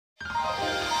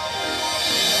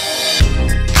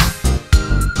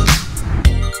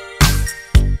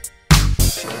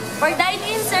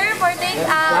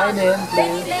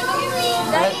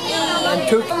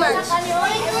How much?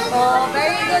 Oh,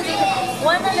 very good.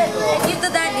 100. Give to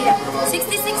daddy.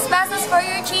 66 pesos for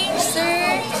your change,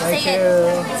 sir. Say it.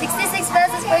 66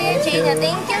 pesos for your change.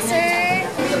 Thank you, sir.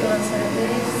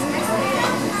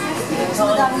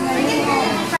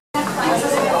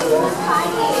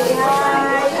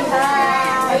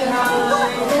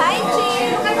 Hi,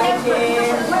 Jim.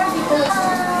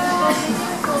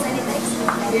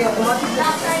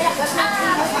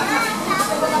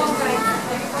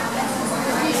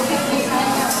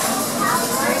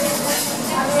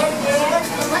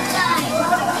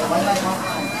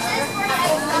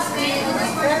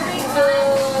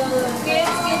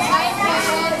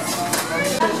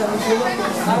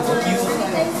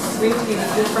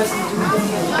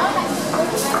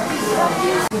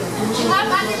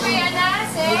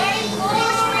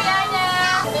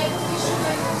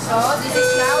 So this is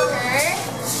flour.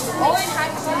 Oh, and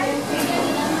hot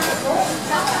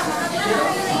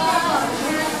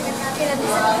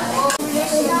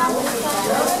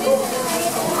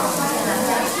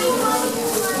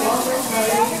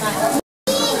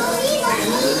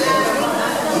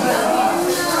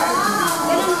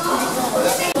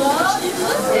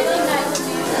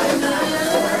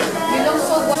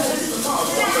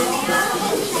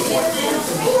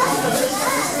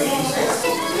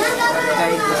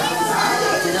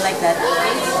You don't like that?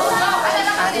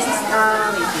 This is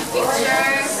pictures. This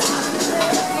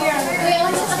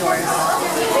is yours.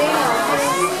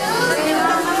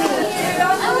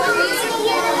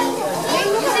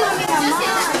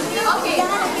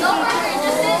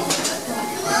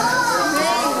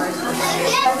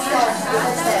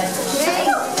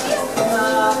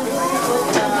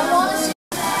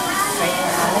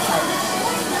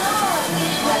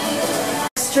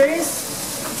 Textures.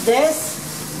 This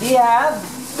we have.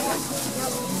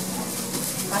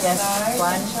 Yes,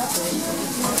 one.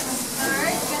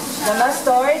 The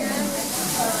mustard.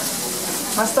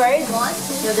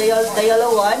 The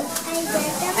yellow one.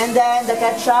 And then the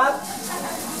ketchup.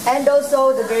 And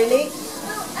also the garlic.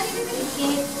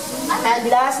 And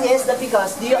last is the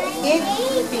pickles. Do you eat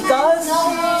pickles?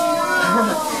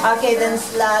 Okay, then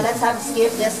let's have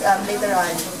skip this later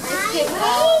on.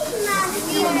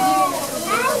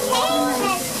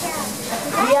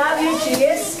 We have your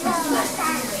cheese.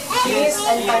 Cheese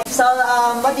and so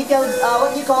what do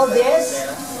you call this?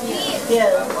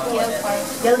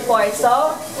 Hill part.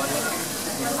 So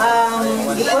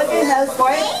you put your hill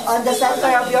part on the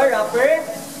center of your wrapper.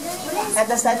 At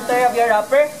the center of your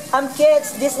wrapper.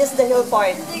 Kids, this is the hill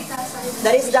part.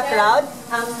 That is the crowd.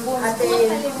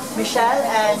 Ate Michelle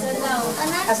and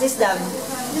assist them.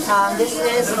 This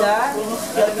is the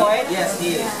hill part. Yes,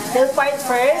 hill part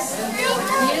first.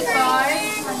 Hill part.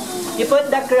 You put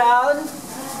the crown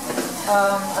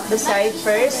at the side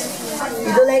first.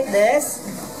 You do like this.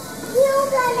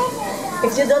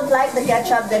 If you don't like the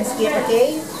ketchup, then skip,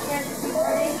 okay?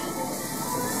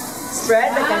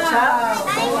 Spread the ketchup.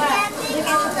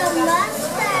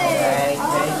 Right,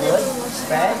 very good.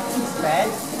 Spread.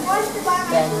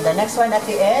 Then the next one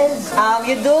is,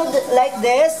 you do like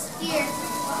this.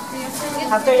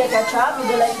 After the ketchup, you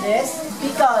do like this.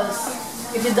 Pickles.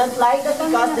 If you don't like the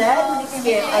pickles, then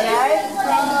skip, alright?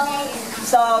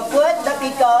 So put the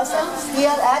pickles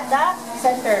still at the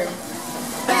center.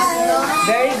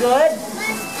 Very good.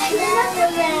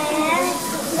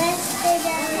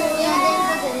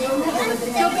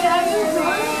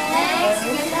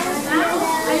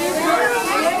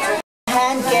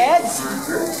 Hand, kids.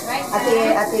 Ate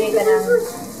ka ng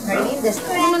Marlene.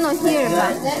 No, here.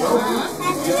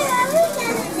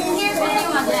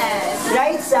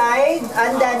 Right side,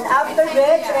 and then after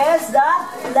which is the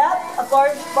left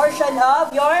portion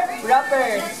of your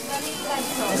wrapper.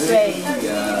 This way.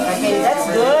 Okay, that's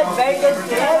good. Very good,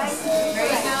 kids.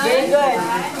 Very good.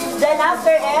 Then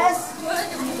after is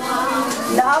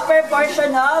the upper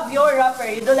portion of your wrapper.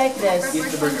 You do like this.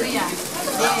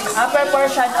 Upper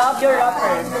portion of your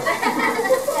wrapper.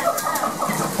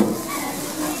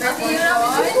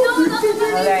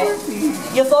 Alright.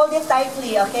 You fold it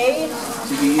tightly, okay?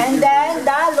 And then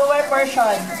the lower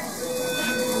portion.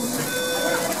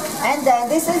 And then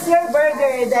this is your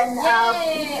burger. Then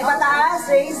pataas,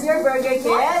 raise your burger,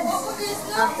 kids.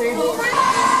 After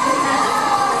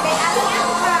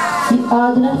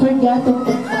do not forget to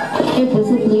keep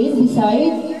discipline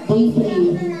beside day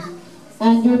 3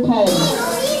 and your pen.